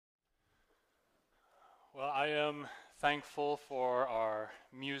Well, I am thankful for our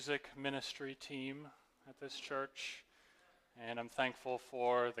music ministry team at this church, and I'm thankful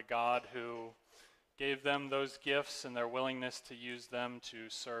for the God who gave them those gifts and their willingness to use them to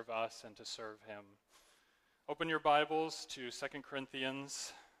serve us and to serve Him. Open your Bibles to 2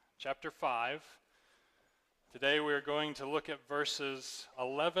 Corinthians chapter 5. Today we are going to look at verses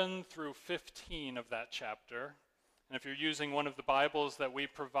 11 through 15 of that chapter. And if you're using one of the Bibles that we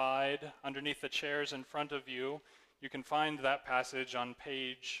provide underneath the chairs in front of you, you can find that passage on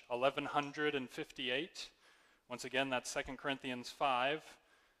page 1158. Once again, that's 2 Corinthians 5,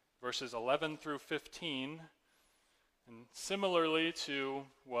 verses 11 through 15. And similarly to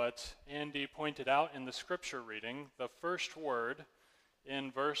what Andy pointed out in the scripture reading, the first word in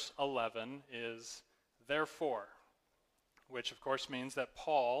verse 11 is therefore, which of course means that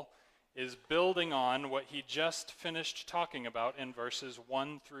Paul is building on what he just finished talking about in verses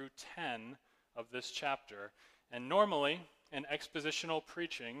 1 through 10 of this chapter. And normally, in expositional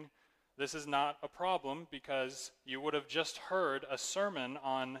preaching, this is not a problem because you would have just heard a sermon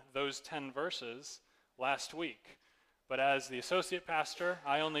on those 10 verses last week. But as the associate pastor,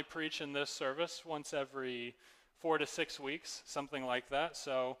 I only preach in this service once every 4 to 6 weeks, something like that.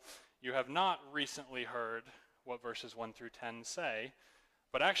 So you have not recently heard what verses 1 through 10 say.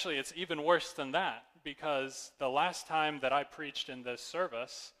 But actually, it's even worse than that, because the last time that I preached in this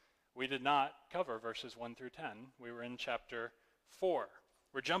service, we did not cover verses 1 through 10. We were in chapter 4.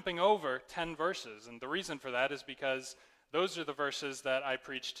 We're jumping over 10 verses, and the reason for that is because those are the verses that I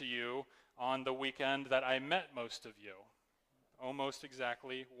preached to you on the weekend that I met most of you. Almost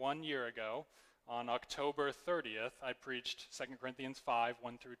exactly 1 year ago, on October 30th, I preached 2 Corinthians 5,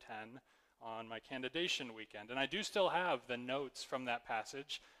 1 through 10, on my candidation weekend. And I do still have the notes from that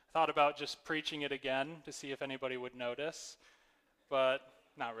passage. I thought about just preaching it again to see if anybody would notice, but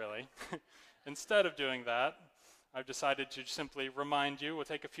not really. Instead of doing that, I've decided to simply remind you, we'll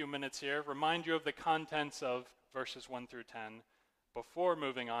take a few minutes here, remind you of the contents of verses 1 through 10 before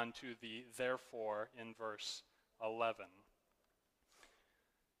moving on to the therefore in verse 11.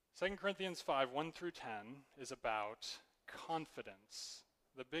 2 Corinthians 5, 1 through 10 is about confidence.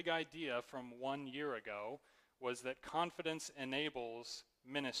 The big idea from 1 year ago was that confidence enables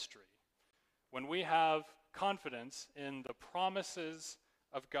ministry. When we have confidence in the promises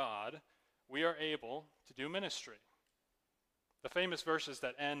of God, we are able to do ministry. The famous verses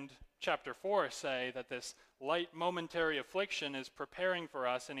that end chapter 4 say that this light momentary affliction is preparing for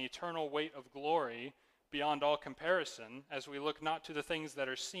us an eternal weight of glory beyond all comparison, as we look not to the things that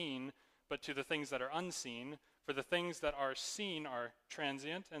are seen, but to the things that are unseen. For the things that are seen are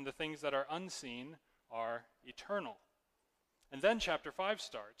transient, and the things that are unseen are eternal. And then chapter 5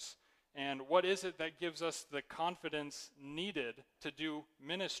 starts. And what is it that gives us the confidence needed to do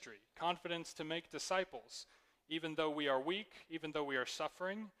ministry? Confidence to make disciples. Even though we are weak, even though we are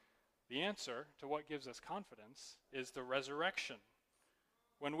suffering, the answer to what gives us confidence is the resurrection.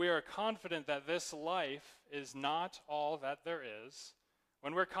 When we are confident that this life is not all that there is,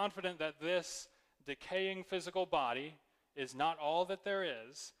 when we're confident that this decaying physical body is not all that there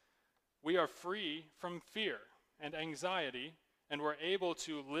is, we are free from fear and anxiety, and we're able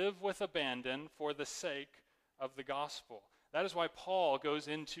to live with abandon for the sake of the gospel. That is why Paul goes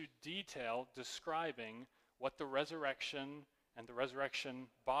into detail describing what the resurrection and the resurrection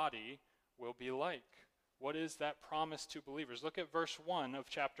body will be like. What is that promise to believers? Look at verse 1 of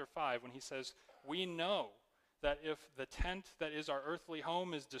chapter 5 when he says, "We know that if the tent that is our earthly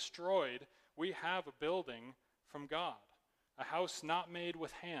home is destroyed, we have a building from God, a house not made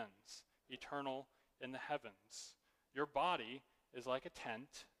with hands, eternal in the heavens." Your body is like a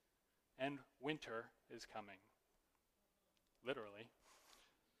tent, and winter is coming. Literally.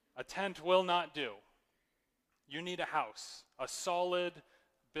 A tent will not do. You need a house, a solid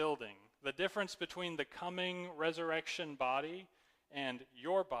building. The difference between the coming resurrection body and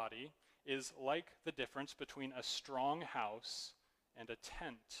your body is like the difference between a strong house and a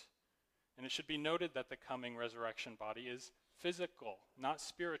tent. And it should be noted that the coming resurrection body is physical, not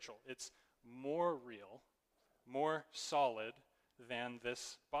spiritual. It's more real, more solid than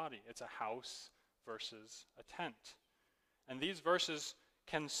this body. It's a house versus a tent. And these verses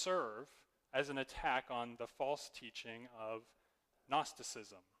can serve as an attack on the false teaching of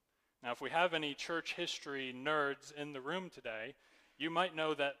Gnosticism. Now, if we have any church history nerds in the room today, you might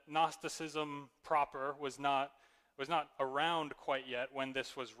know that Gnosticism proper was not around quite yet when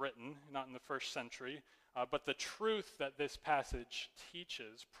this was written, not in the first century, but the truth that this passage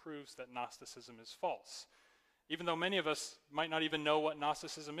teaches proves that Gnosticism is false. Even though many of us might not even know what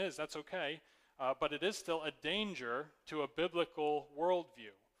Gnosticism is, that's okay, but it is still a danger to a biblical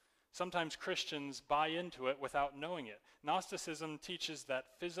worldview. Sometimes Christians buy into it without knowing it. Gnosticism teaches that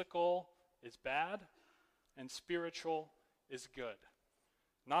physical is bad and spiritual is good.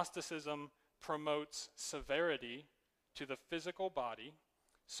 Gnosticism promotes severity to the physical body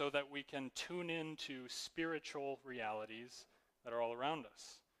so that we can tune into spiritual realities that are all around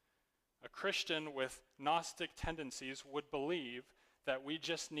us. A Christian with Gnostic tendencies would believe that we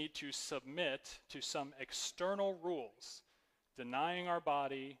just need to submit to some external rules, denying our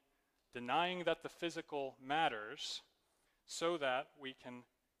body, denying that the physical matters, so that we can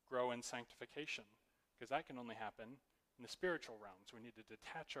grow in sanctification. Because that can only happen in the spiritual realms. We need to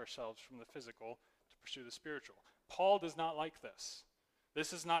detach ourselves from the physical to pursue the spiritual. Paul does not like this.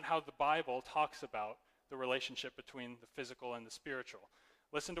 This is not how the Bible talks about the relationship between the physical and the spiritual.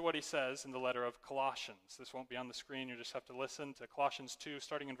 Listen to what he says in the letter of Colossians. This won't be on the screen. You just have to listen to Colossians 2,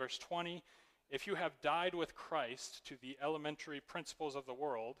 starting in verse 20. If you have died with Christ to the elementary principles of the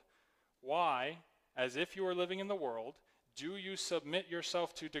world, why, as if you were living in the world, do you submit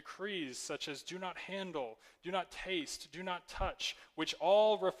yourself to decrees such as do not handle, do not taste, do not touch, which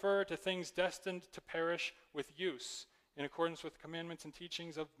all refer to things destined to perish with use, in accordance with the commandments and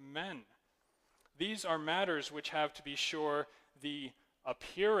teachings of men? These are matters which have, to be sure, the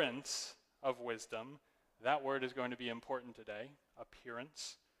appearance of wisdom. That word is going to be important today,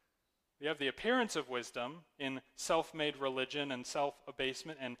 appearance. We have the appearance of wisdom in self-made religion and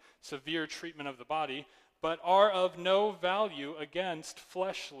self-abasement and severe treatment of the body, but are of no value against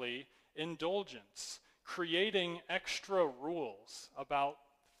fleshly indulgence, creating extra rules about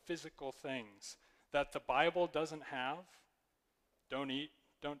physical things that the Bible doesn't have. Don't eat,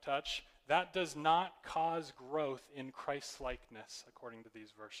 don't touch. That does not cause growth in Christ-likeness, according to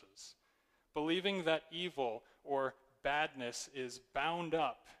these verses. Believing that evil or badness is bound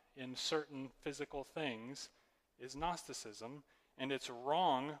up in certain physical things is Gnosticism, and it's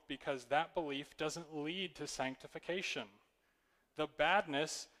wrong because that belief doesn't lead to sanctification. The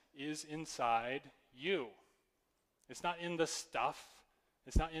badness is inside you. It's not in the stuff.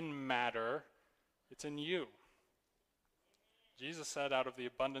 It's not in matter. It's in you. Jesus said, out of the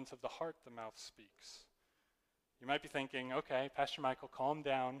abundance of the heart, the mouth speaks. You might be thinking, okay, Pastor Michael, calm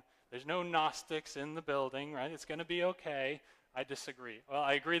down. There's no Gnostics in the building, right? It's going to be okay. I disagree. Well,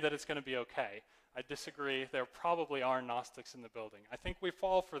 I agree that it's going to be okay. I disagree. There probably are Gnostics in the building. I think we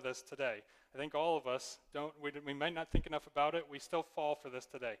fall for this today. I think all of us we might not think enough about it. We still fall for this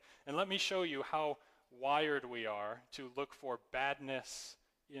today. And let me show you how wired we are to look for badness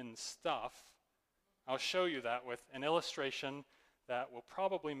in stuff. I'll show you that with an illustration that will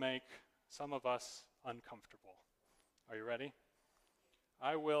probably make some of us uncomfortable. Are you ready?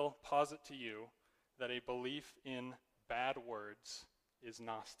 I will posit to you that a belief in bad words is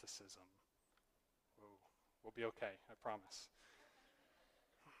Gnosticism. We'll be okay, I promise.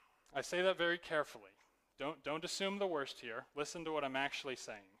 I say that very carefully. Don't assume the worst here. Listen to what I'm actually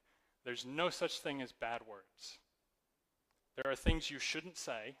saying. There's no such thing as bad words. There are things you shouldn't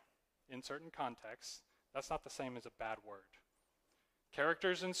say in certain contexts. That's not the same as a bad word.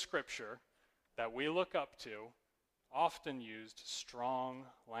 Characters in Scripture that we look up to often used strong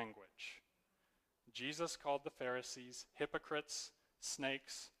language. Jesus called the Pharisees hypocrites,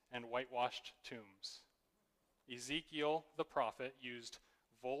 snakes, and whitewashed tombs. Ezekiel, the prophet, used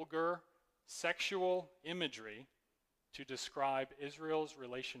vulgar sexual imagery to describe Israel's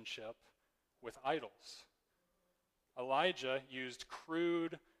relationship with idols. Elijah used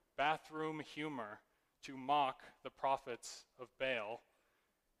crude bathroom humor to mock the prophets of Baal,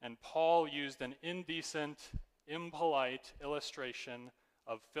 and Paul used an indecent, impolite illustration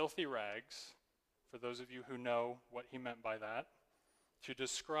of filthy rags, for those of you who know what he meant by that, to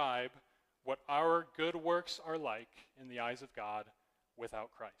describe what our good works are like in the eyes of God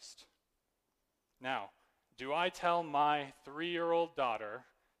without Christ. Now, do I tell my 3-year-old daughter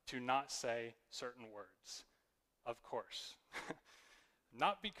to not say certain words? Of course.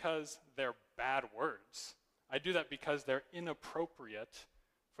 Not because they're bad words. I do that because they're inappropriate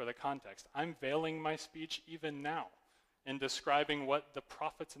for the context. I'm veiling my speech even now in describing what the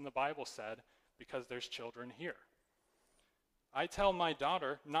prophets in the Bible said because there's children here. I tell my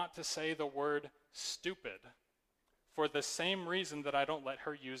daughter not to say the word stupid for the same reason that I don't let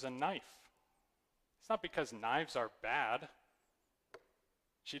her use a knife. It's not because knives are bad.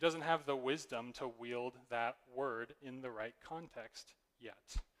 She doesn't have the wisdom to wield that word in the right context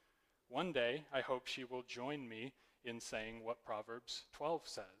yet. One day, I hope she will join me in saying what Proverbs 12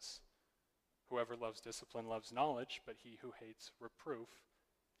 says. Whoever loves discipline loves knowledge, but he who hates reproof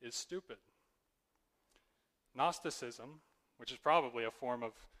is stupid. Gnosticism, which is probably a form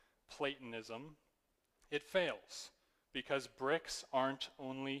of Platonism, it fails because bricks aren't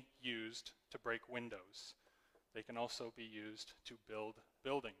only used to break windows. They can also be used to build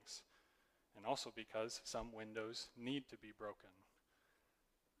buildings, and also because some windows need to be broken.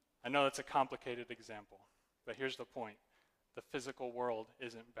 I know that's a complicated example, but here's the point. The physical world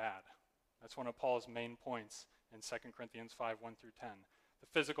isn't bad. That's one of Paul's main points in 2 Corinthians 5, 1 through 10. The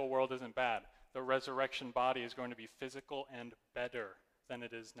physical world isn't bad. The resurrection body is going to be physical and better than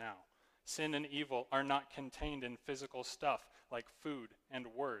it is now. Sin and evil are not contained in physical stuff like food and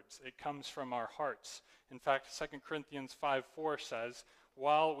words. It comes from our hearts. In fact, 2 Corinthians 5:4 says,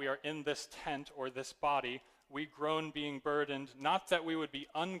 while we are in this tent or this body, we groan being burdened, not that we would be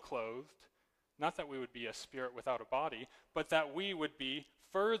unclothed, not that we would be a spirit without a body, but that we would be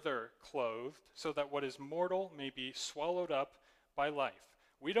further clothed, so that what is mortal may be swallowed up by life.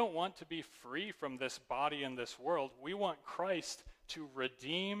 We don't want to be free from this body and this world. We want Christ to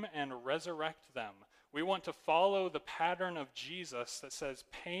redeem and resurrect them. We want to follow the pattern of Jesus that says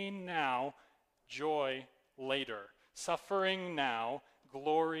pain now, joy later. Suffering now,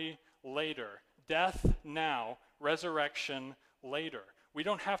 glory later. Death now, resurrection later. We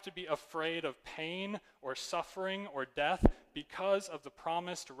don't have to be afraid of pain or suffering or death because of the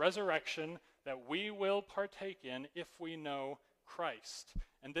promised resurrection that we will partake in if we know Christ.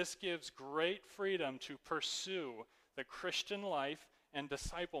 And this gives great freedom to pursue the Christian life and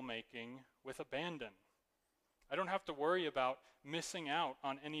disciple making with abandon. I don't have to worry about missing out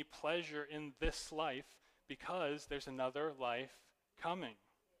on any pleasure in this life because there's another life coming.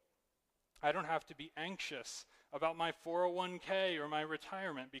 I don't have to be anxious about my 401k or my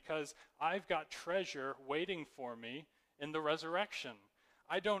retirement because I've got treasure waiting for me in the resurrection.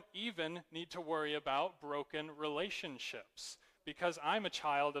 I don't even need to worry about broken relationships because I'm a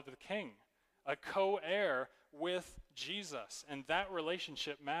child of the King, a co-heir with Jesus, and that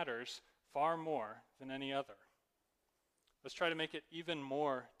relationship matters far more than any other. Let's try to make it even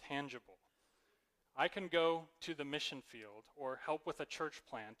more tangible. I can go to the mission field or help with a church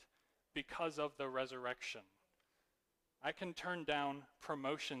plant because of the resurrection. I can turn down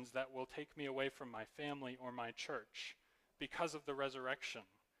promotions that will take me away from my family or my church because of the resurrection.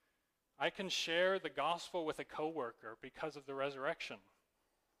 I can share the gospel with a coworker because of the resurrection.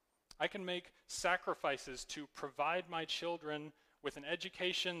 I can make sacrifices to provide my children with an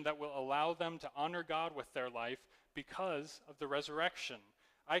education that will allow them to honor God with their life because of the resurrection.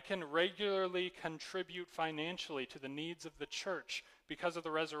 I can regularly contribute financially to the needs of the church because of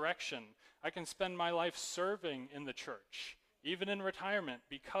the resurrection. I can spend my life serving in the church, even in retirement,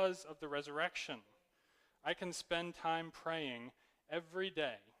 because of the resurrection. I can spend time praying every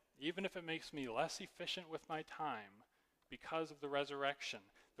day, even if it makes me less efficient with my time, because of the resurrection.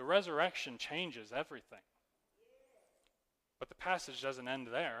 The resurrection changes everything. But the passage doesn't end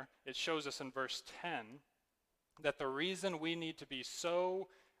there. It shows us in verse 10 that the reason we need to be so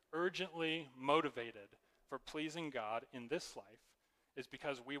urgently motivated for pleasing God in this life is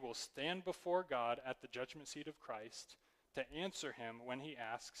because we will stand before God at the judgment seat of Christ to answer him when he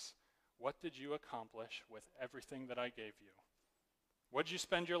asks, what did you accomplish with everything that I gave you? What did you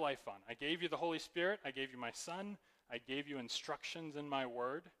spend your life on? I gave you the Holy Spirit. I gave you my Son. I gave you instructions in my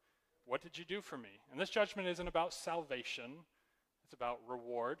word. What did you do for me? And this judgment isn't about salvation. It's about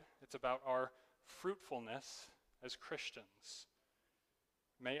reward. It's about our fruitfulness as Christians.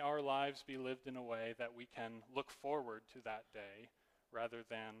 May our lives be lived in a way that we can look forward to that day rather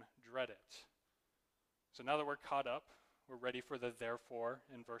than dread it. So now that we're caught up, we're ready for the therefore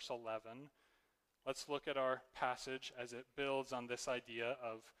in verse 11. Let's look at our passage as it builds on this idea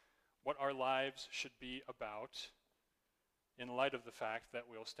of what our lives should be about in light of the fact that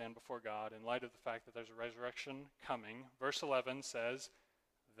we'll stand before God, in light of the fact that there's a resurrection coming. Verse 11 says,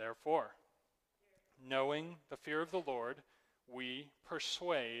 therefore, knowing the fear of the Lord, we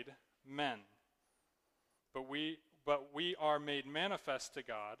persuade men. But we are made manifest to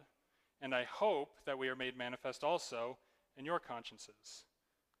God, and I hope that we are made manifest also in your consciences.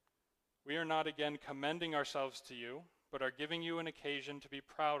 We are not again commending ourselves to you, but are giving you an occasion to be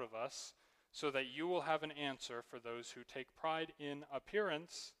proud of us, so that you will have an answer for those who take pride in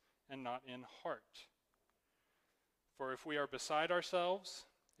appearance and not in heart. For if we are beside ourselves,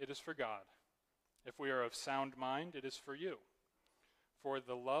 it is for God. If we are of sound mind, it is for you. For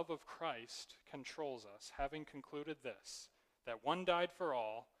the love of Christ controls us, having concluded this, that one died for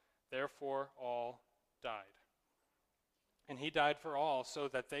all, therefore all died. And he died for all, so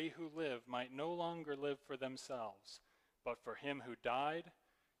that they who live might no longer live for themselves, but for him who died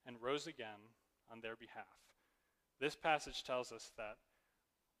and rose again on their behalf. This passage tells us that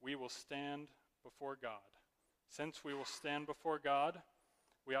we will stand before God. Since we will stand before God,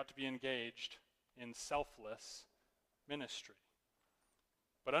 we ought to be engaged in selfless ministry.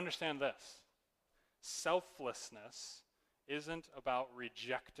 But understand this, selflessness isn't about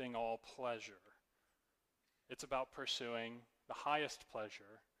rejecting all pleasure. It's about pursuing the highest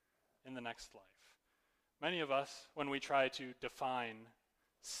pleasure in the next life. Many of us, when we try to define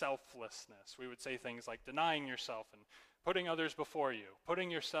selflessness, we would say things like denying yourself and putting others before you, putting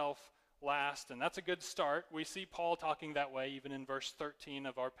yourself last, and that's a good start. We see Paul talking that way even in verse 13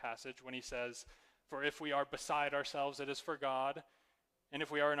 of our passage when he says, "For if we are beside ourselves, it is for God, and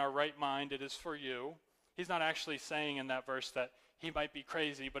if we are in our right mind, it is for you." He's not actually saying in that verse that he might be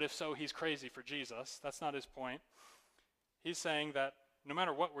crazy, but if so, he's crazy for Jesus. That's not his point. He's saying that no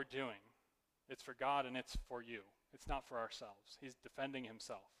matter what we're doing, it's for God and it's for you. It's not for ourselves. He's defending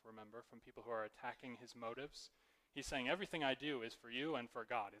himself, remember, from people who are attacking his motives. He's saying everything I do is for you and for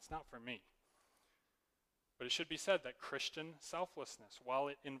God. It's not for me. But it should be said that Christian selflessness, while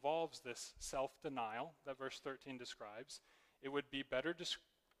it involves this self-denial that verse 13 describes, it would be better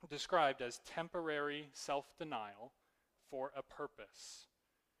described as temporary self-denial for a purpose.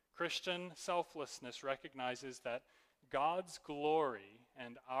 Christian selflessness recognizes that God's glory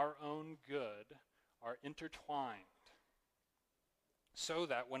and our own good are intertwined, so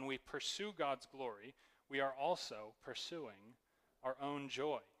that when we pursue God's glory, we are also pursuing our own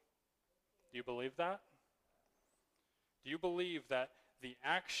joy. Do you believe that? Do you believe that the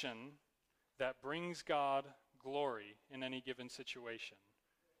action that brings God glory in any given situation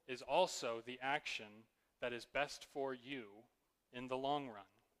is also the action that is best for you in the long run?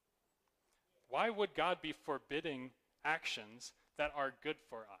 Why would God be forbidding actions that are good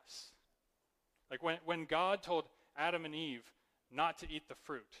for us? Like when God told Adam and Eve not to eat the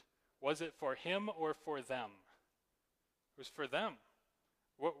fruit, was it for him or for them? It was for them.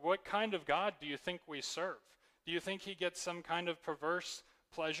 What kind of God do you think we serve? Do you think he gets some kind of perverse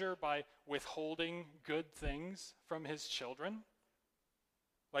pleasure by withholding good things from his children?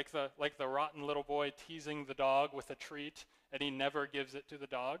 Like the rotten little boy teasing the dog with a treat and he never gives it to the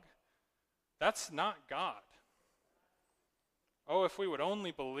dog? That's not God. Oh, if we would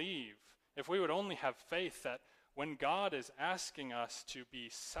only believe, if we would only have faith that when God is asking us to be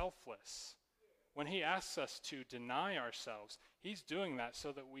selfless, when he asks us to deny ourselves, he's doing that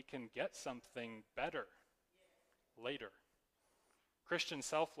so that we can get something better later. Christian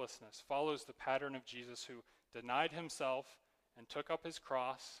selflessness follows the pattern of Jesus, who denied himself and took up his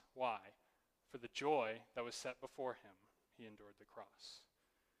cross. Why? For the joy that was set before him, he endured the cross.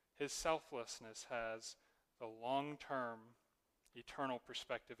 His selflessness has the long-term, eternal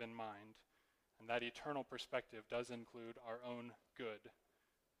perspective in mind, and that eternal perspective does include our own good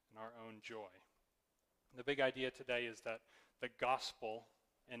and our own joy. The big idea today is that the gospel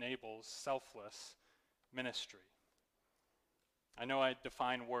enables selfless ministry. I know I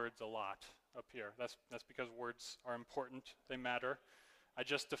define words a lot up here. That's because words are important. They matter. I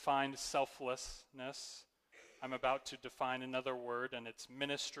just defined selflessness. I'm about to define another word, and it's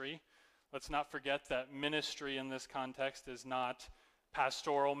ministry. Let's not forget that ministry in this context is not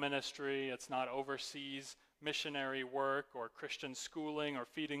pastoral ministry. It's not overseas missionary work or Christian schooling or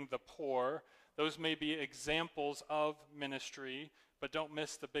feeding the poor. Those may be examples of ministry, but don't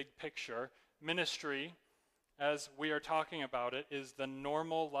miss the big picture. Ministry, as we are talking about it, is the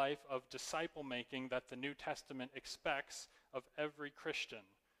normal life of disciple making that the New Testament expects of every Christian.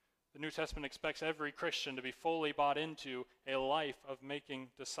 The New Testament expects every Christian to be fully bought into a life of making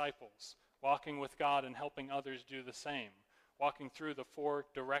disciples, walking with God and helping others do the same, walking through the four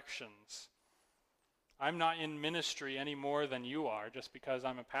directions. I'm not in ministry any more than you are just because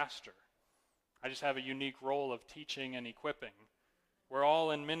I'm a pastor. I just have a unique role of teaching and equipping. We're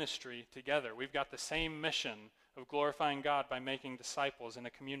all in ministry together. We've got the same mission of glorifying God by making disciples in a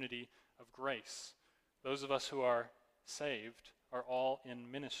community of grace. Those of us who are saved are all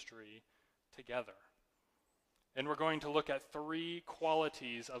in ministry together. And we're going to look at 3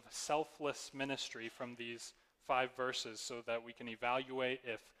 qualities of selfless ministry from these 5 verses so that we can evaluate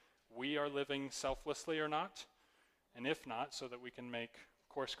if we are living selflessly or not, and if not, so that we can make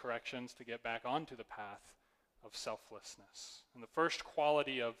course corrections to get back onto the path of selflessness. And the first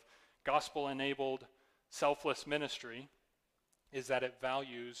quality of gospel-enabled selfless ministry is that it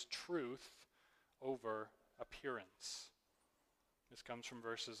values truth over appearance. This comes from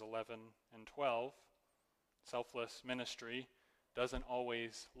verses 11 and 12. Selfless ministry doesn't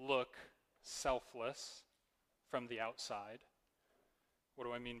always look selfless from the outside. What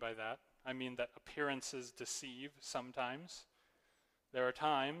do I mean by that? I mean that appearances deceive sometimes. There are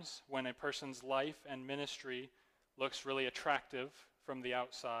times when a person's life and ministry looks really attractive from the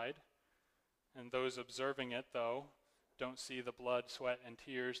outside, and those observing it, though, don't see the blood, sweat, and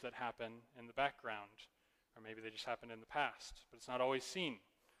tears that happen in the background. Or maybe they just happened in the past, but it's not always seen.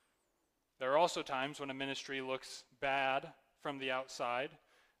 There are also times when a ministry looks bad from the outside,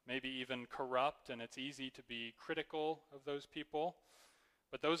 maybe even corrupt, and it's easy to be critical of those people.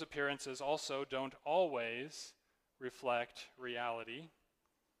 But those appearances also don't always reflect reality.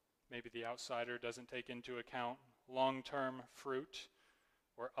 Maybe the outsider doesn't take into account long-term fruit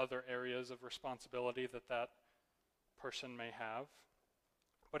or other areas of responsibility that that person may have.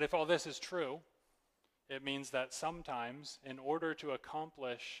 But if all this is true, it means that sometimes, in order to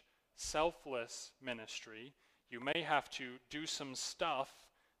accomplish selfless ministry, you may have to do some stuff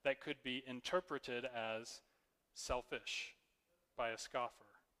that could be interpreted as selfish by a scoffer.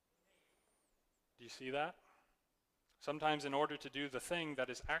 Do you see that? Sometimes in order to do the thing that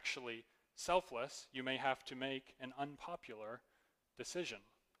is actually selfless, you may have to make an unpopular decision.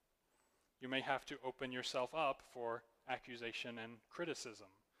 You may have to open yourself up for accusation and criticism.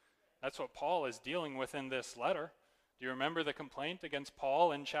 That's what Paul is dealing with in this letter. Do you remember the complaint against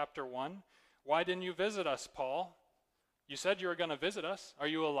Paul in chapter 1? Why didn't you visit us, Paul? You said you were going to visit us. Are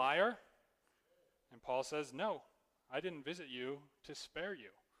you a liar? And Paul says, no, I didn't visit you to spare you.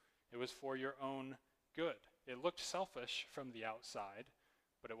 It was for your own good. It looked selfish from the outside,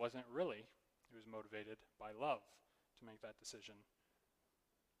 but it wasn't really. It was motivated by love to make that decision.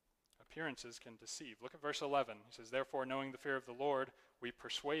 Appearances can deceive. Look at verse 11. He says, therefore, knowing the fear of the Lord, we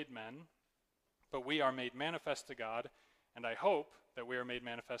persuade men, but we are made manifest to God, and I hope that we are made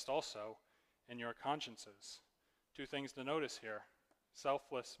manifest also in your consciences. Two things to notice here.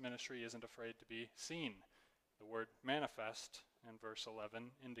 Selfless ministry isn't afraid to be seen. The word manifest in verse 11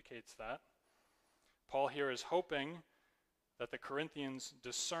 indicates that. Paul here is hoping that the Corinthians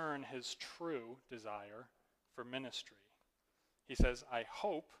discern his true desire for ministry. He says, I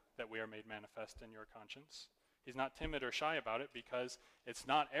hope that we are made manifest in your conscience. He's not timid or shy about it because it's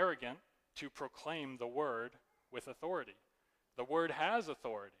not arrogant to proclaim the word with authority. The word has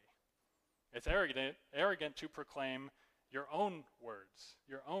authority. It's arrogant to proclaim your own words,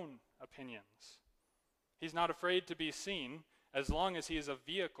 your own opinions. He's not afraid to be seen as long as he is a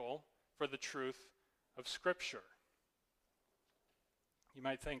vehicle for the truth of Scripture. You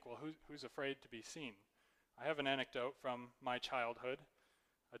might think, well, who's afraid to be seen? I have an anecdote from my childhood,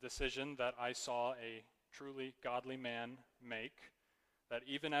 a decision that I saw a truly godly man make that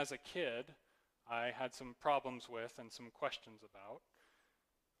even as a kid I had some problems with and some questions about.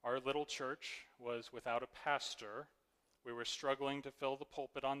 Our little church was without a pastor. We were struggling to fill the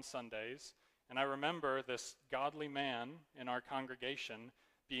pulpit on Sundays, and I remember this godly man in our congregation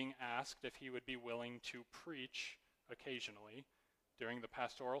being asked if he would be willing to preach occasionally during the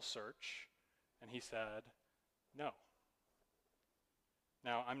pastoral search, and he said, no.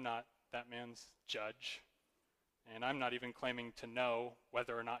 Now, I'm not that man's judge, and I'm not even claiming to know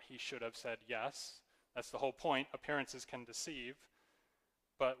whether or not he should have said yes. That's the whole point. Appearances can deceive.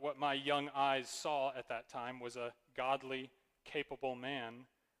 But what my young eyes saw at that time was a godly, capable man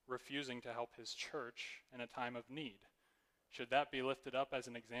refusing to help his church in a time of need. Should that be lifted up as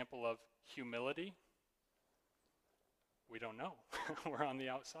an example of humility? We don't know. We're on the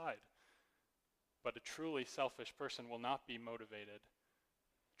outside. But a truly selfish person will not be motivated.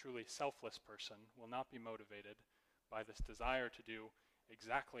 A truly selfless person will not be motivated by this desire to do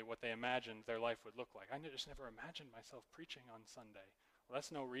exactly what they imagined their life would look like. I just never imagined myself preaching on Sunday. Well,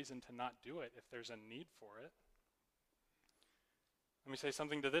 that's no reason to not do it if there's a need for it. Let me say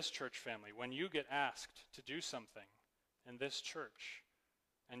something to this church family. When you get asked to do something in this church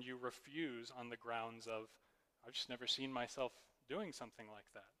and you refuse on the grounds of, I've just never seen myself doing something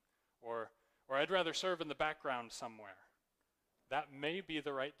like that, or I'd rather serve in the background somewhere, that may be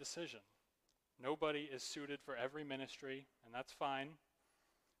the right decision. Nobody is suited for every ministry, and that's fine.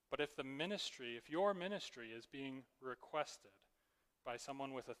 But if your ministry is being requested by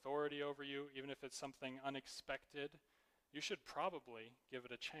someone with authority over you, even if it's something unexpected, you should probably give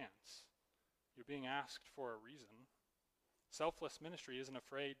it a chance. You're being asked for a reason. Selfless ministry isn't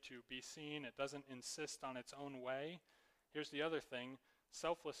afraid to be seen. It doesn't insist on its own way. Here's the other thing.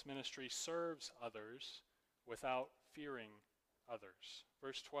 Selfless ministry serves others without fearing others.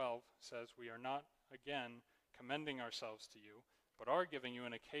 Verse 12 says, we are not, again, commending ourselves to you, but are giving you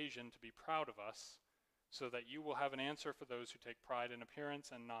an occasion to be proud of us, so that you will have an answer for those who take pride in appearance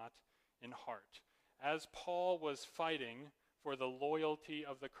and not in heart. As Paul was fighting for the loyalty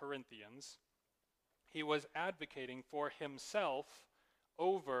of the Corinthians, he was advocating for himself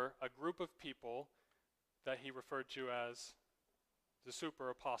over a group of people that he referred to as the super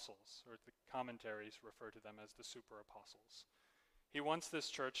apostles, or the commentaries refer to them as the super apostles. He wants this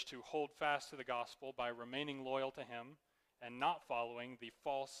church to hold fast to the gospel by remaining loyal to him and not following the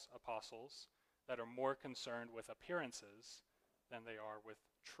false apostles that are more concerned with appearances than they are with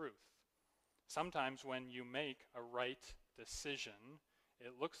truth. Sometimes when you make a right decision,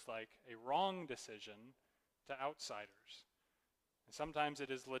 it looks like a wrong decision to outsiders. And sometimes it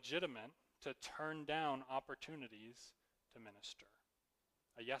is legitimate to turn down opportunities to minister.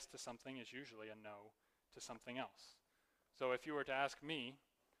 A yes to something is usually a no to something else. So if you were to ask me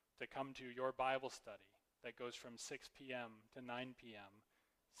to come to your Bible study that goes from 6 p.m. to 9 p.m.,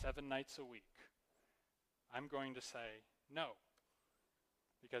 7 nights a week, I'm going to say no,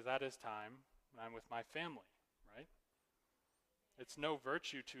 because that is time when I'm with my family, right? It's no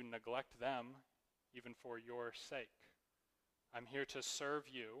virtue to neglect them, even for your sake. I'm here to serve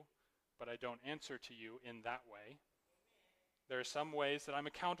you, but I don't answer to you in that way. There are some ways that I'm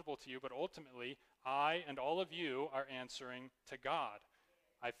accountable to you, but ultimately, I and all of you are answering to God.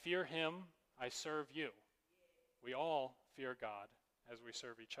 I fear him, I serve you. We all fear God as we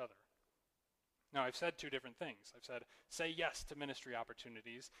serve each other. Now, I've said two different things. I've said, say yes to ministry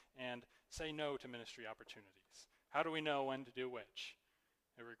opportunities and say no to ministry opportunities. How do we know when to do which?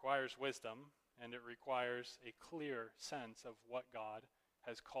 It requires wisdom, and it requires a clear sense of what God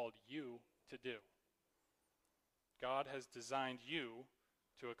has called you to do. God has designed you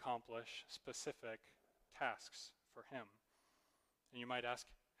to accomplish specific tasks for him. And you might ask,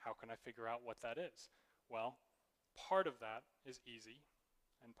 how can I figure out what that is? Well, part of that is easy,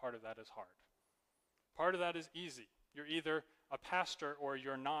 and part of that is hard. Part of that is easy. You're either a pastor or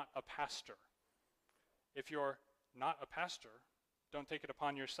you're not a pastor. If you're not a pastor, don't take it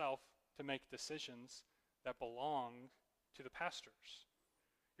upon yourself to make decisions that belong to the pastors.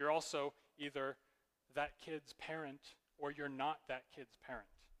 You're also either that kid's parent or you're not that kid's parent.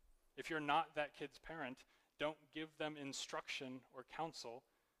 If you're not that kid's parent, don't give them instruction or counsel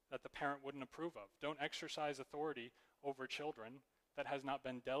that the parent wouldn't approve of. Don't exercise authority over children that has not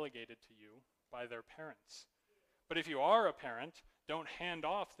been delegated to you by their parents. But if you are a parent, don't hand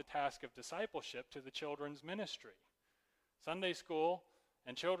off the task of discipleship to the children's ministry. Sunday school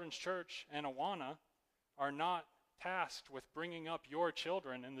and children's church and Awana are not tasked with bringing up your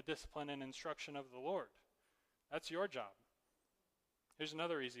children in the discipline and instruction of the Lord. That's your job. Here's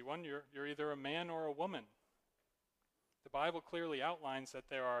another easy one. You're either a man or a woman. The Bible clearly outlines that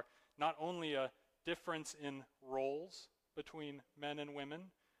there are not only a difference in roles between men and women,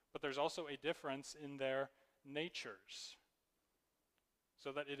 but there's also a difference in their natures.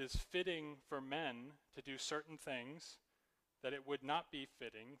 So that it is fitting for men to do certain things that it would not be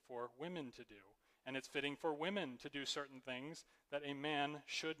fitting for women to do. And it's fitting for women to do certain things that a man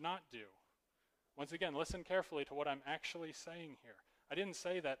should not do. Once again, listen carefully to what I'm actually saying here. I didn't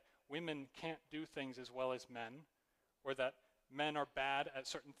say that women can't do things as well as men, or that men are bad at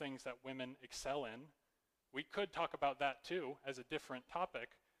certain things that women excel in. We could talk about that too as a different topic.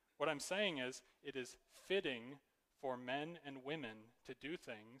 What I'm saying is it is fitting for men and women to do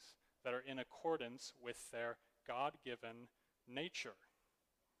things that are in accordance with their God-given nature.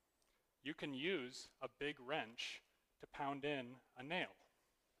 You can use a big wrench to pound in a nail.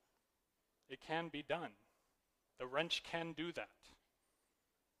 It can be done. The wrench can do that.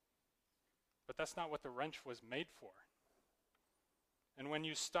 But that's not what the wrench was made for. And when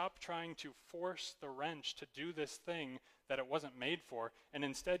you stop trying to force the wrench to do this thing that it wasn't made for, and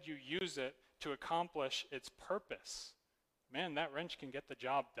instead you use it to accomplish its purpose, man, that wrench can get the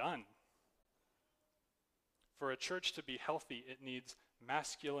job done. For a church to be healthy, it needs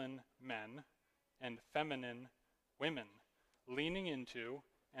masculine men and feminine women, leaning into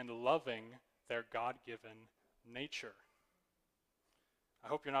and loving their God-given nature. I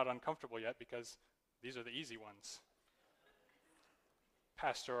hope you're not uncomfortable yet, because these are the easy ones.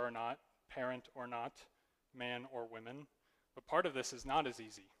 Pastor or not, parent or not, man or women. But part of this is not as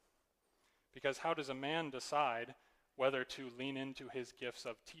easy. Because how does a man decide whether to lean into his gifts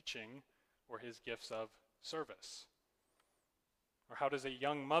of teaching or his gifts of service? Or how does a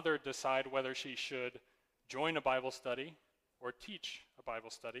young mother decide whether she should join a Bible study or teach a Bible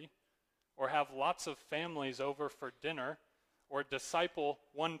study, or have lots of families over for dinner, or disciple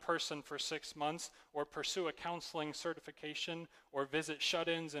one person for 6 months, or pursue a counseling certification, or visit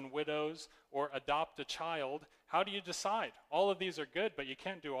shut-ins and widows, or adopt a child? How do you decide? All of these are good, but you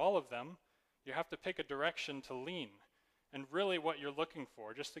can't do all of them. You have to pick a direction to lean. And really what you're looking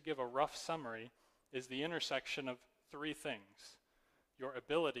for, just to give a rough summary, is the intersection of three things: your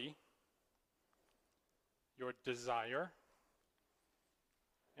ability, your desire,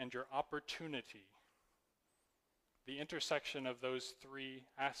 and your opportunity. The intersection of those three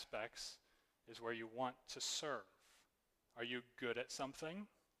aspects is where you want to serve. Are you good at something?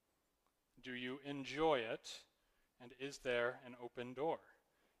 Do you enjoy it? And is there an open door?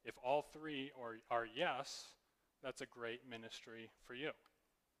 If all three are yes, that's a great ministry for you.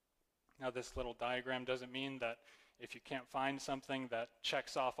 Now, this little diagram doesn't mean that if you can't find something that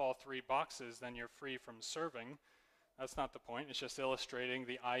checks off all three boxes, then you're free from serving. That's not the point. It's just illustrating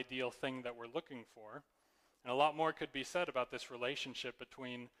the ideal thing that we're looking for. And a lot more could be said about this relationship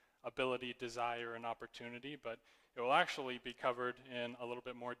between ability, desire, and opportunity, but it will actually be covered in a little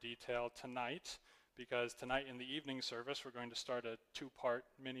bit more detail tonight, because tonight in the evening service, we're going to start a two-part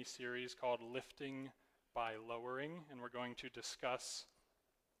mini-series called Lifting by Lowering, and we're going to discuss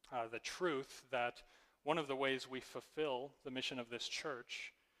the truth that one of the ways we fulfill the mission of this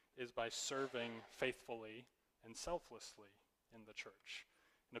church is by serving faithfully and selflessly in the church.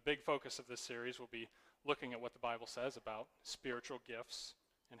 And a big focus of this series will be looking at what the Bible says about spiritual gifts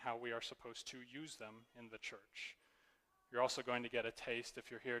and how we are supposed to use them in the church. You're also going to get a taste,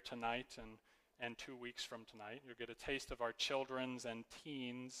 if you're here tonight and 2 weeks from tonight, you'll get a taste of our children's and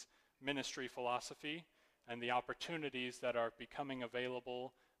teens' ministry philosophy and the opportunities that are becoming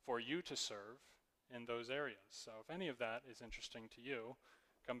available for you to serve in those areas. So if any of that is interesting to you,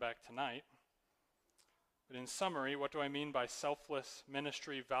 come back tonight. But in summary, what do I mean by selfless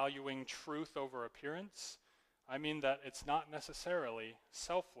ministry valuing truth over appearance? I mean that it's not necessarily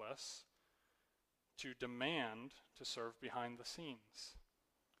selfless to demand to serve behind the scenes.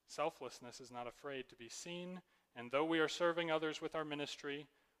 Selflessness is not afraid to be seen, and though we are serving others with our ministry,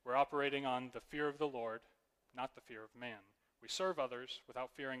 we're operating on the fear of the Lord, not the fear of man. We serve others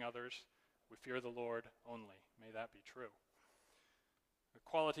without fearing others. We fear the Lord only. May that be true.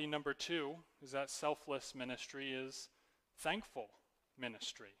 Quality number 2 is that selfless ministry is thankful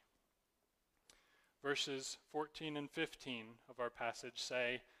ministry. Verses 14 and 15 of our passage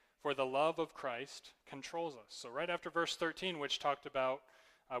say, "For the love of Christ controls us." So right after verse 13, which we talked about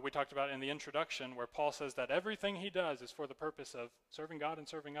in the introduction, where Paul says that everything he does is for the purpose of serving God and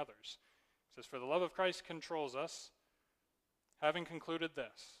serving others. He says, "For the love of Christ controls us, having concluded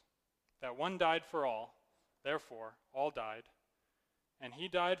this, that one died for all, therefore all died. And he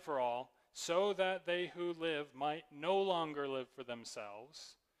died for all, so that they who live might no longer live for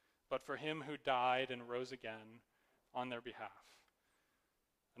themselves, but for him who died and rose again on their behalf."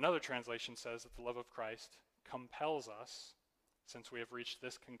 Another translation says that the love of Christ compels us, since we have reached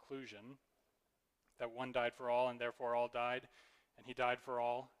this conclusion, that one died for all and therefore all died, and he died for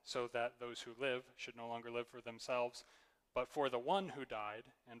all, so that those who live should no longer live for themselves, but for the one who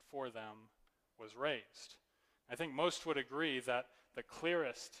died and for them was raised. I think most would agree that the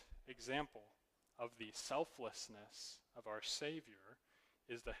clearest example of the selflessness of our Savior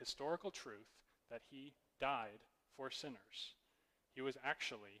is the historical truth that he died for sinners. He was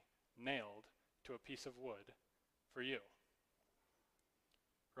actually nailed to a piece of wood for you.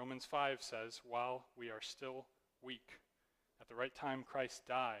 Romans 5 says, "While we are still weak, at the right time Christ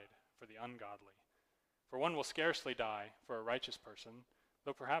died for the ungodly. For one will scarcely die for a righteous person,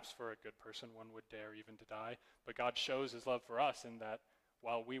 though perhaps for a good person one would dare even to die. But God shows his love for us in that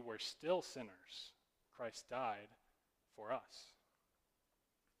while we were still sinners, Christ died for us."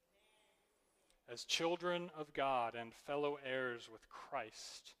 As children of God and fellow heirs with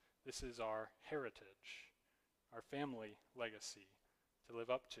Christ, this is our heritage, our family legacy to live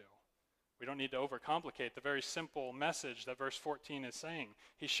up to. We don't need to overcomplicate the very simple message that verse 14 is saying.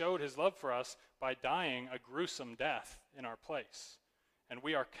 He showed his love for us by dying a gruesome death in our place. And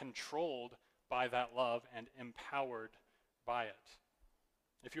we are controlled by that love and empowered by it.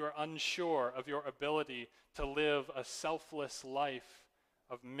 If you are unsure of your ability to live a selfless life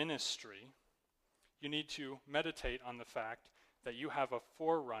of ministry, you need to meditate on the fact that you have a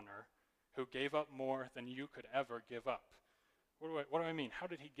forerunner who gave up more than you could ever give up. What do I mean? How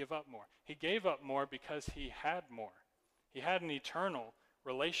did he give up more? He gave up more because he had more. He had an eternal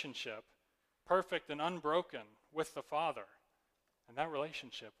relationship, perfect and unbroken, with the Father. And that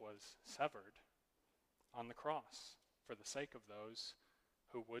relationship was severed on the cross for the sake of those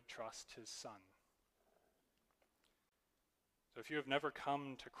who would trust his Son. So if you have never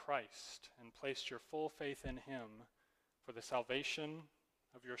come to Christ and placed your full faith in him for the salvation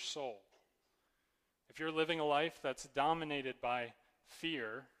of your soul, if you're living a life that's dominated by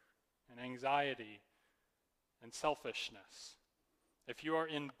fear and anxiety and selfishness, if you are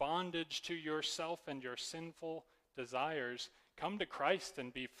in bondage to yourself and your sinful desires, come to Christ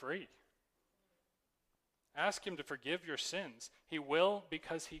and be free. Ask him to forgive your sins. He will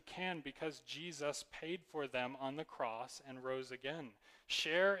because he can, because Jesus paid for them on the cross and rose again.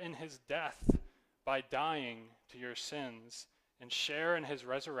 Share in his death by dying to your sins, and share in his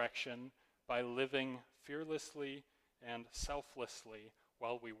resurrection by living fearlessly and selflessly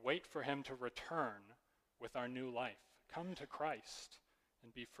while we wait for him to return with our new life. Come to Christ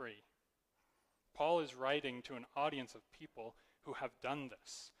and be free. Paul is writing to an audience of people who have done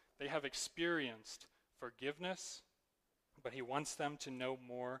this. They have experienced forgiveness, but he wants them to know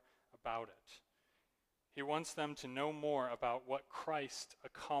more about it. He wants them to know more about what Christ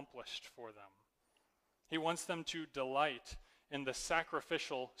accomplished for them. He wants them to delight in the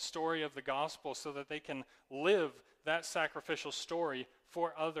sacrificial story of the gospel so that they can live that sacrificial story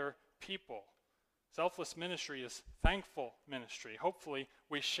for other people. Selfless ministry is thankful ministry. Hopefully,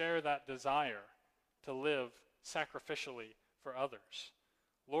 we share that desire to live sacrificially for others.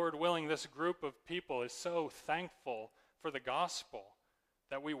 Lord willing, this group of people is so thankful for the gospel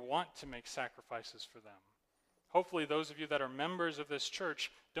that we want to make sacrifices for them. Hopefully, those of you that are members of this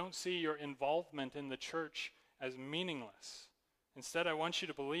church don't see your involvement in the church as meaningless. Instead, I want you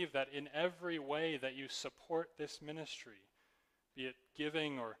to believe that in every way that you support this ministry, be it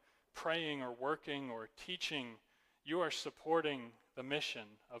giving or praying or working or teaching, you are supporting the mission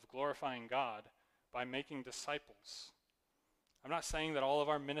of glorifying God by making disciples. I'm not saying that all of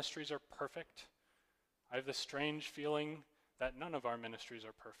our ministries are perfect. I have this strange feeling that none of our ministries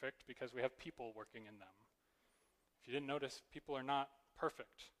are perfect because we have people working in them. If you didn't notice, people are not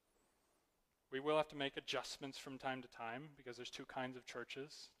perfect. We will have to make adjustments from time to time because there's two kinds of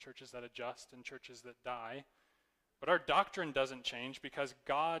churches that adjust and churches that die. But our doctrine doesn't change because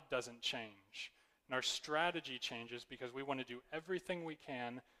God doesn't change. And our strategy changes because we want to do everything we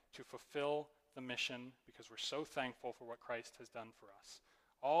can to fulfill the mission because we're so thankful for what Christ has done for us.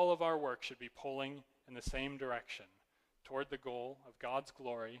 All of our work should be pulling in the same direction toward the goal of God's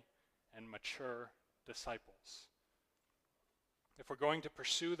glory and mature disciples. If we're going to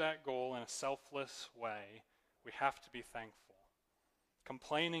pursue that goal in a selfless way, we have to be thankful.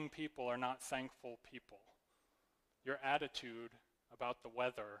 Complaining people are not thankful people. Your attitude about the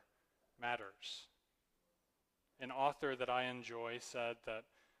weather matters. An author that I enjoy said that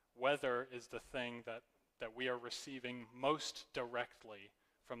weather is the thing that we are receiving most directly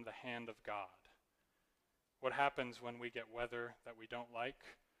from the hand of God. What happens when we get weather that we don't like?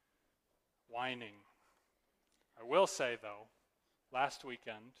 Whining. I will say, though, last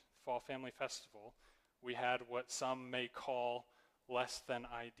weekend, Fall Family Festival, we had what some may call less than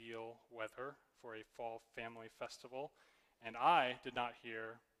ideal weather for a Fall Family Festival, and I did not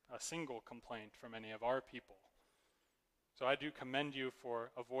hear a single complaint from any of our people. So I do commend you for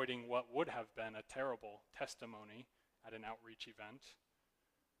avoiding what would have been a terrible testimony at an outreach event.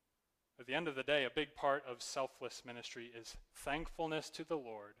 At the end of the day, a big part of selfless ministry is thankfulness to the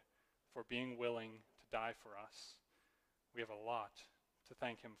Lord for being willing to die for us. We have a lot to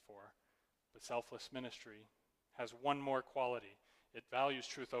thank him for, but selfless ministry has one more quality. It values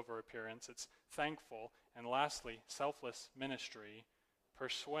truth over appearance. It's thankful. And lastly, selfless ministry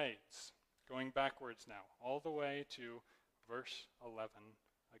persuades. Going backwards now, all the way to verse 11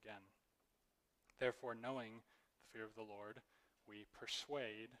 again. Therefore, knowing the fear of the Lord, we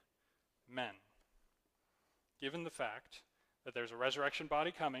persuade men. Given the fact that there's a resurrection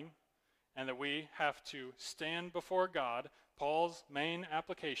body coming and that we have to stand before God, Paul's main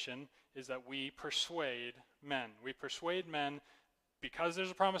application is that we persuade men. We persuade men because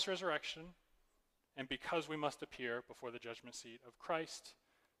there's a promised resurrection and because we must appear before the judgment seat of Christ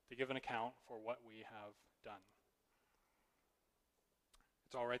to give an account for what we have done.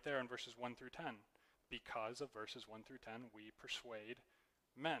 It's all right there in verses 1 through 10. Because of verses 1 through 10, we persuade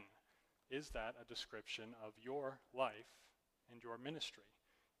men. Is that a description of your life and your ministry?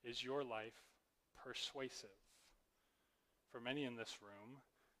 Is your life persuasive? For many in this room,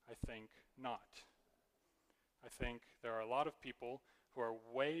 I think not. I think there are a lot of people who are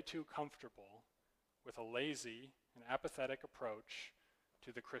way too comfortable with a lazy and apathetic approach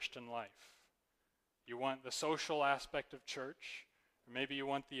to the Christian life. You want the social aspect of church, or maybe you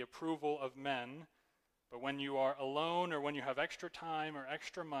want the approval of men, but when you are alone or when you have extra time or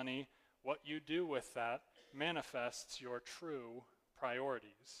extra money, what you do with that manifests your true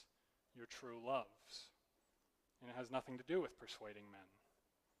priorities, your true loves. And it has nothing to do with persuading men.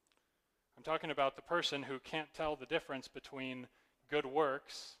 I'm talking about the person who can't tell the difference between good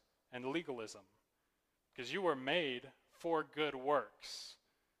works and legalism. Because you were made for good works,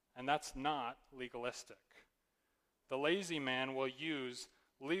 and that's not legalistic. The lazy man will use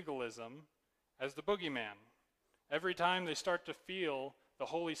legalism as the boogeyman. Every time they start to feel the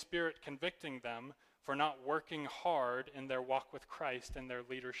Holy Spirit convicting them for not working hard in their walk with Christ and their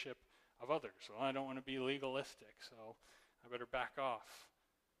leadership of others. Well, I don't want to be legalistic, so I better back off.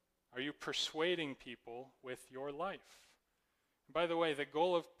 Are you persuading people with your life? And by the way, the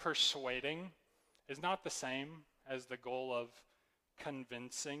goal of persuading is not the same as the goal of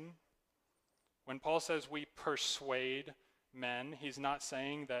convincing. When Paul says we persuade men. He's not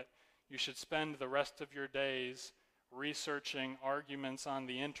saying that you should spend the rest of your days researching arguments on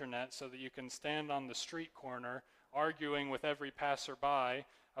the internet so that you can stand on the street corner arguing with every passerby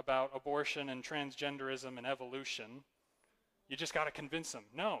about abortion and transgenderism and evolution. You just got to convince them.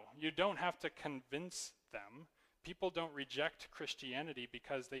 No, you don't have to convince them. People don't reject Christianity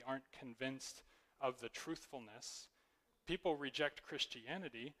because they aren't convinced of the truthfulness. People reject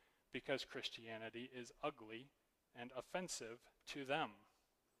Christianity because Christianity is ugly and offensive to them.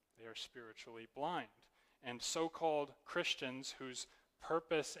 They are spiritually blind. And so-called Christians whose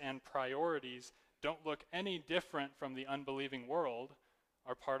purpose and priorities don't look any different from the unbelieving world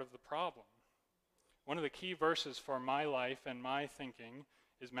are part of the problem. One of the key verses for my life and my thinking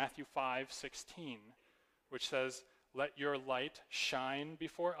is Matthew 5:16, which says, "Let your light shine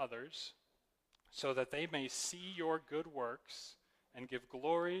before others, so that they may see your good works and give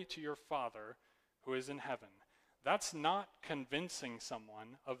glory to your Father who is in heaven." That's not convincing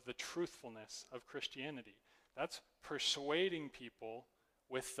someone of the truthfulness of Christianity. That's persuading people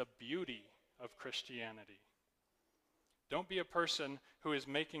with the beauty of Christianity. Don't be a person who is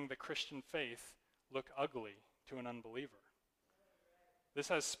making the Christian faith look ugly to an unbeliever. This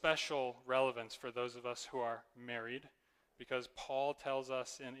has special relevance for those of us who are married, because Paul tells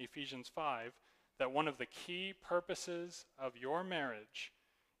us in Ephesians 5 that one of the key purposes of your marriage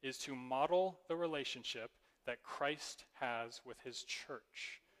is to model the relationship that Christ has with his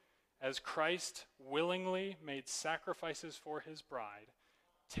church. As Christ willingly made sacrifices for his bride,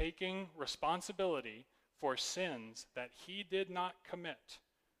 taking responsibility for sins that he did not commit,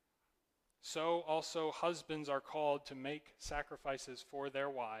 so also husbands are called to make sacrifices for their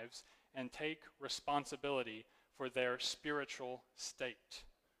wives and take responsibility for their spiritual state.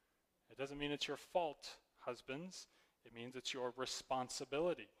 It doesn't mean it's your fault, husbands. It means it's your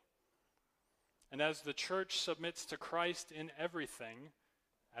responsibility. And as the church submits to Christ in everything,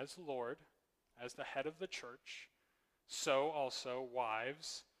 as Lord, as the head of the church, so also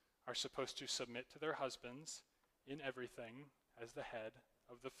wives are supposed to submit to their husbands in everything as the head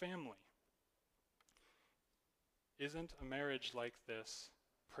of the family. Isn't a marriage like this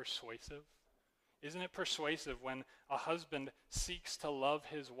persuasive? Isn't it persuasive when a husband seeks to love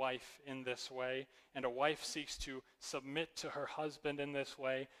his wife in this way and a wife seeks to submit to her husband in this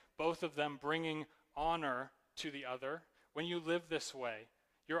way, both of them bringing honor to the other? When you live this way,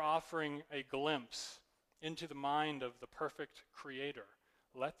 you're offering a glimpse into the mind of the perfect Creator.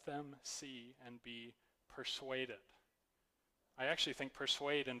 Let them see and be persuaded. I actually think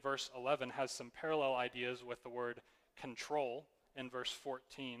persuade in verse 11 has some parallel ideas with the word control in verse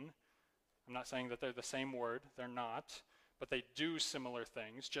 14. I'm not saying that they're the same word, they're not, but they do similar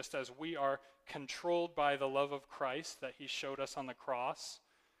things. Just as we are controlled by the love of Christ that he showed us on the cross,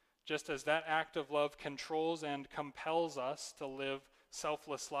 just as that act of love controls and compels us to live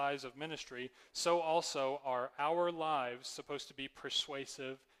selfless lives of ministry, so also are our lives supposed to be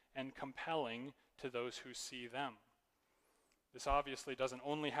persuasive and compelling to those who see them. This obviously doesn't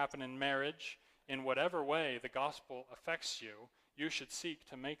only happen in marriage. In whatever way the gospel affects you, you should seek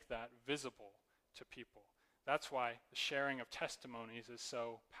to make that visible to people. That's why the sharing of testimonies is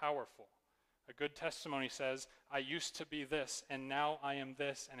so powerful. A good testimony says, I used to be this, and now I am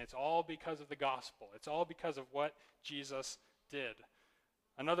this, and it's all because of the gospel. It's all because of what Jesus did.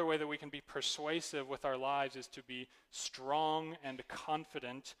 Another way that we can be persuasive with our lives is to be strong and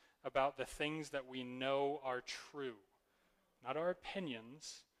confident about the things that we know are true. Not our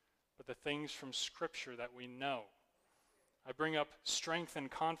opinions, but the things from Scripture that we know. I bring up strength and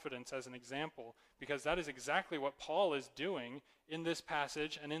confidence as an example because that is exactly what Paul is doing in this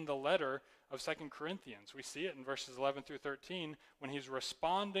passage and in the letter of 2 Corinthians. We see it in verses 11 through 13 when he's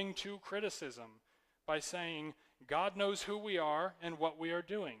responding to criticism by saying, God knows who we are and what we are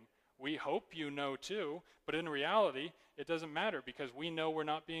doing. We hope you know too, but in reality, it doesn't matter because we know we're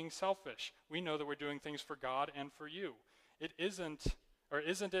not being selfish. We know that we're doing things for God and for you.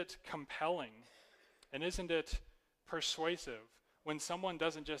 Isn't it compelling and isn't it persuasive when someone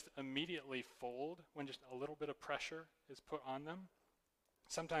doesn't just immediately fold, when just a little bit of pressure is put on them?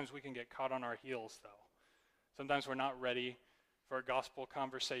 Sometimes we can get caught on our heels, though. Sometimes we're not ready for a gospel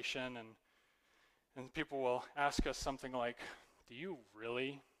conversation, and people will ask us something like, do you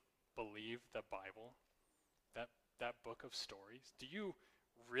really believe the Bible? That book of stories? Do you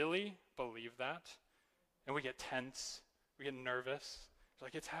really believe that? And we get tense. We get nervous. It's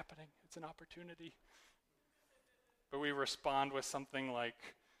like, it's happening. It's an opportunity. But we respond with something like,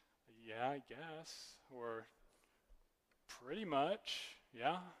 yeah, I guess, or pretty much,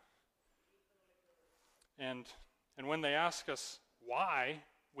 yeah. And when they ask us why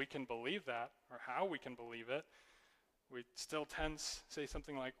we can believe that, or how we can believe it, we still tense, say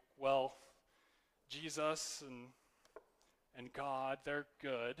something like, well, Jesus and God, they're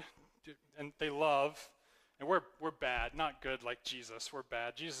good, and they love, and we're bad, not good like Jesus. We're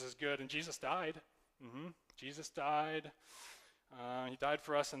bad. Jesus is good, and Jesus died. Jesus died. He died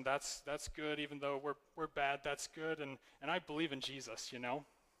for us, and that's good. Even though we're bad, that's good. And I believe in Jesus,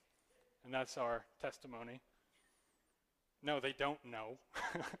 and that's our testimony. No, they don't know.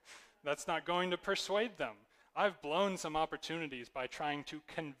 That's not going to persuade them. I've blown some opportunities by trying to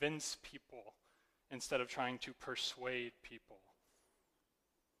convince people instead of trying to persuade people.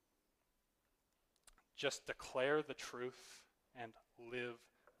 Just declare the truth and live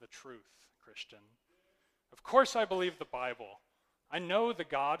the truth, Christian. Of course I believe the Bible. I know the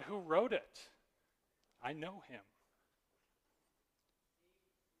God who wrote it. I know him.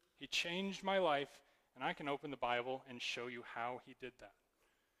 He changed my life, and I can open the Bible and show you how he did that.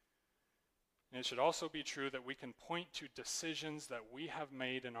 And it should also be true that we can point to decisions that we have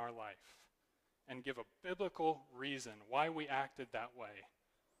made in our life and give a biblical reason why we acted that way.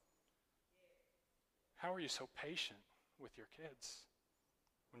 How are you so patient with your kids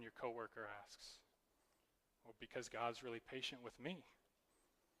when your coworker asks? Well, because God's really patient with me.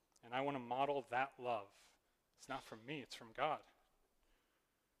 And I want to model that love. It's not from me, it's from God.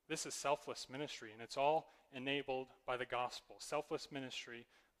 This is selfless ministry, and it's all enabled by the gospel. Selfless ministry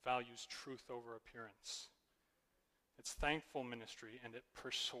values truth over appearance. It's thankful ministry, and it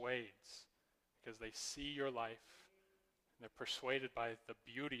persuades because they see your life, and they're persuaded by the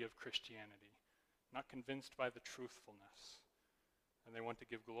beauty of Christianity, not convinced by the truthfulness. And they want to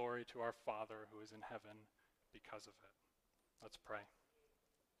give glory to our Father who is in heaven because of it. Let's pray.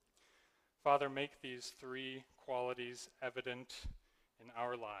 Father, make these three qualities evident in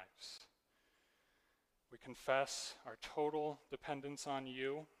our lives. We confess our total dependence on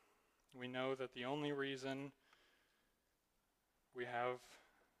you. We know that the only reason we have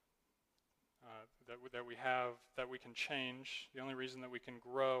that we can change, the only reason that we can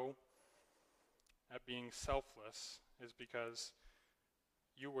grow at being selfless is because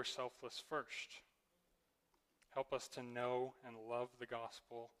you were selfless first. Help us to know and love the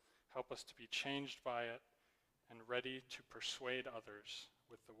gospel. Help us to be changed by it and ready to persuade others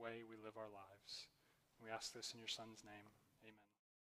with the way we live our lives. We ask this in your Son's name.